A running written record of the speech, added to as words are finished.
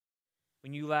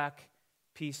When you lack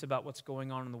peace about what's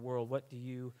going on in the world, what do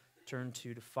you turn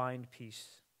to find peace?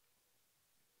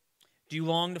 Do you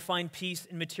long to find peace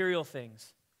in material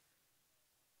things?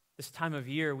 This time of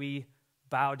year, we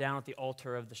bow down at the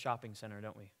altar of the shopping center,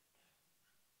 don't we?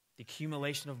 The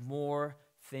accumulation of more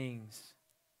things.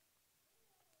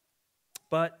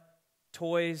 But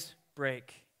toys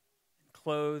break,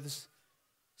 clothes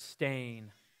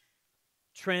stain.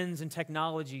 Trends and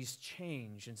technologies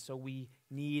change, and so we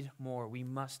need more. We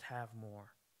must have more.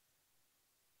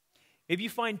 Maybe you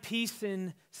find peace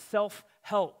in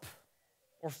self-help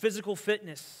or physical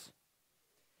fitness.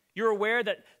 You're aware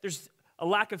that there's a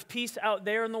lack of peace out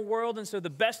there in the world, and so the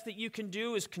best that you can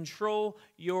do is control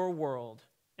your world.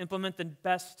 Implement the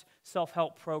best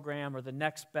self-help program or the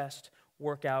next best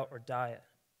workout or diet.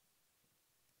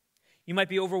 You might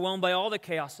be overwhelmed by all the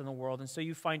chaos in the world, and so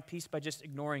you find peace by just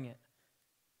ignoring it.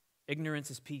 Ignorance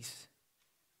is peace.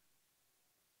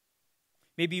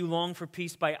 Maybe you long for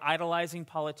peace by idolizing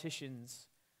politicians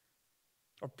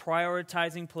or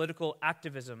prioritizing political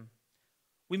activism.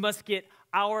 We must get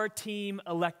our team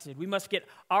elected. We must get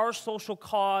our social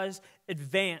cause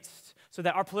advanced so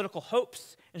that our political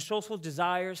hopes and social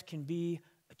desires can be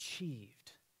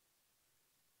achieved.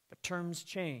 But terms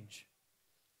change.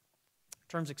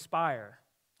 Terms expire.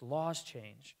 The laws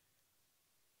change.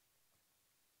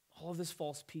 All of this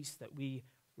false peace that we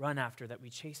run after, that we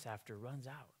chase after, runs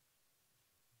out.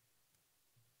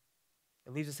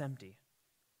 It leaves us empty.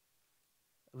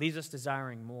 It leaves us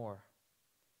desiring more.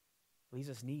 It leaves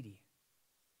us needy.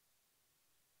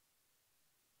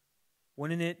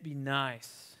 Wouldn't it be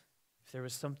nice if there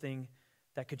was something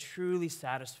that could truly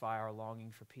satisfy our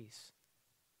longing for peace?